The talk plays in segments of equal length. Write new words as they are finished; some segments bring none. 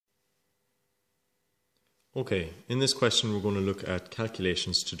Okay, in this question we're going to look at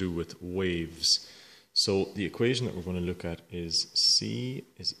calculations to do with waves. So the equation that we're going to look at is C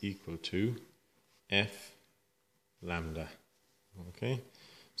is equal to F lambda. Okay,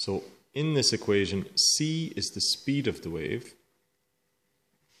 so in this equation C is the speed of the wave,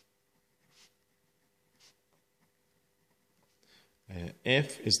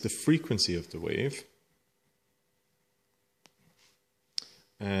 F is the frequency of the wave,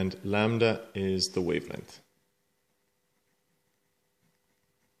 and lambda is the wavelength.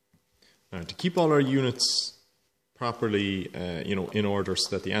 Now, to keep all our units properly, in order so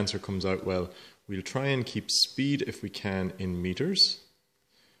that the answer comes out well, we'll try and keep speed, if we can, in meters.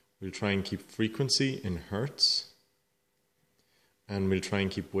 We'll try and keep frequency in hertz, and we'll try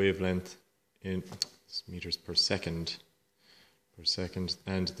and keep wavelength in meters per second,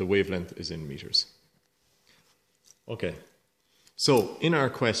 and the wavelength is in meters. Okay. So, in our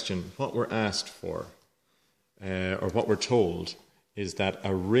question, what we're asked for, or what we're told, is that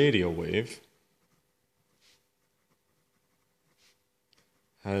a radio wave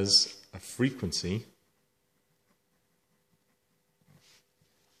has a frequency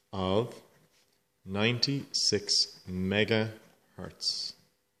of 96 megahertz.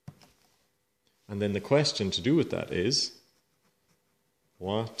 And then the question to do with that is,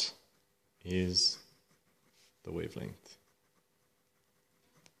 what is the wavelength?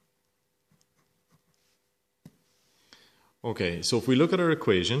 Okay, so if we look at our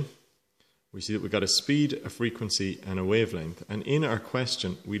equation, we see that we've got a speed, a frequency, and a wavelength. And in our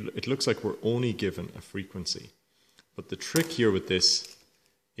question, it looks like we're only given a frequency. But the trick here with this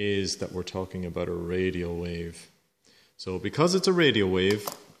is that we're talking about a radio wave. So because it's a radio wave,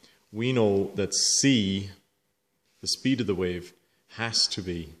 we know that C, the speed of the wave, has to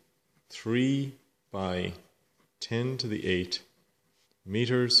be 3 by 10 to the 8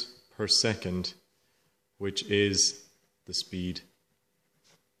 meters per second, which is the speed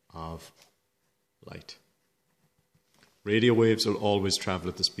of light. Radio waves will always travel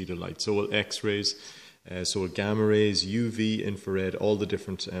at the speed of light. So will X-rays, so will gamma rays, UV, infrared, all the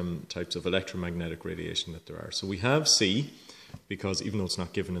different types of electromagnetic radiation that there are. So we have C, because even though it's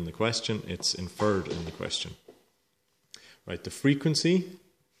not given in the question, it's inferred in the question. Right, the frequency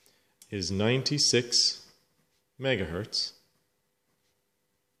is 96 megahertz,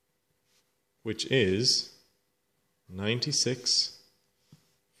 which is 96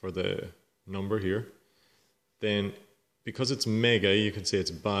 for the number here. Then, because it's mega, you can say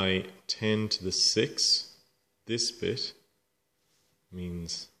it's by 10 to the 6. This bit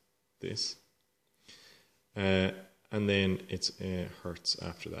means this. And then it's hertz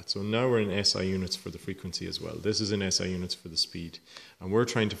after that. So now we're in SI units for the frequency as well. This is in SI units for the speed. And we're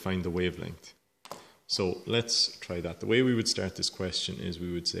trying to find the wavelength. So let's try that. The way we would start this question is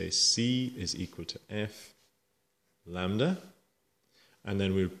we would say C is equal to F lambda, and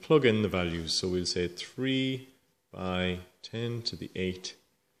then we'll plug in the values. So we'll say 3 by 10 to the 8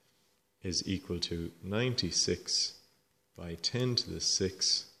 is equal to 96 by 10 to the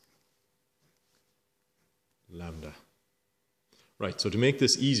 6 lambda. Right, so to make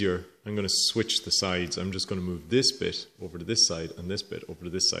this easier, I'm going to switch the sides. I'm just going to move this bit over to this side and this bit over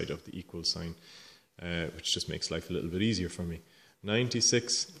to this side of the equal sign, which just makes life a little bit easier for me.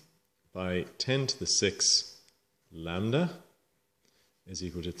 96 by 10 to the 6 lambda is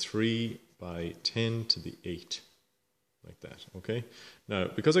equal to 3 by 10 to the 8, like that, okay? Now,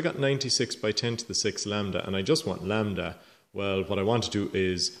 because I got 96 by 10 to the 6 lambda, and I just want lambda, well, what I want to do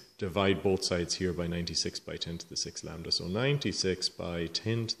is divide both sides here by 96 by 10 to the 6 lambda. So 96 by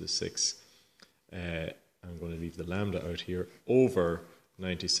 10 to the 6, I'm going to leave the lambda out here, over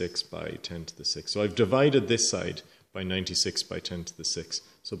 96 by 10 to the 6. So I've divided this side by 96 by 10 to the 6.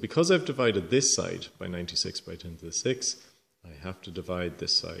 So because I've divided this side by 96 by 10 to the 6, I have to divide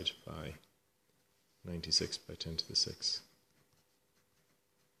this side by 96 by 10 to the 6.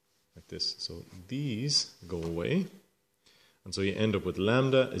 Like this. So these go away. And so you end up with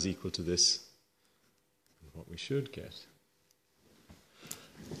lambda is equal to this. And what we should get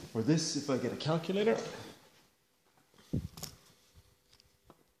for this, if I get a calculator,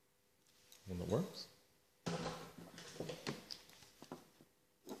 one that works,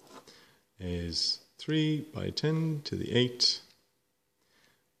 is 3 by 10 to the 8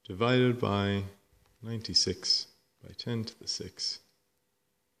 divided by 96 by 10 to the 6.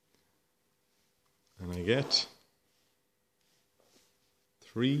 And I get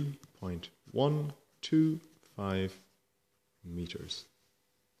 3.125 meters.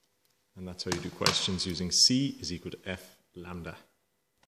 And that's how you do questions using C is equal to F lambda.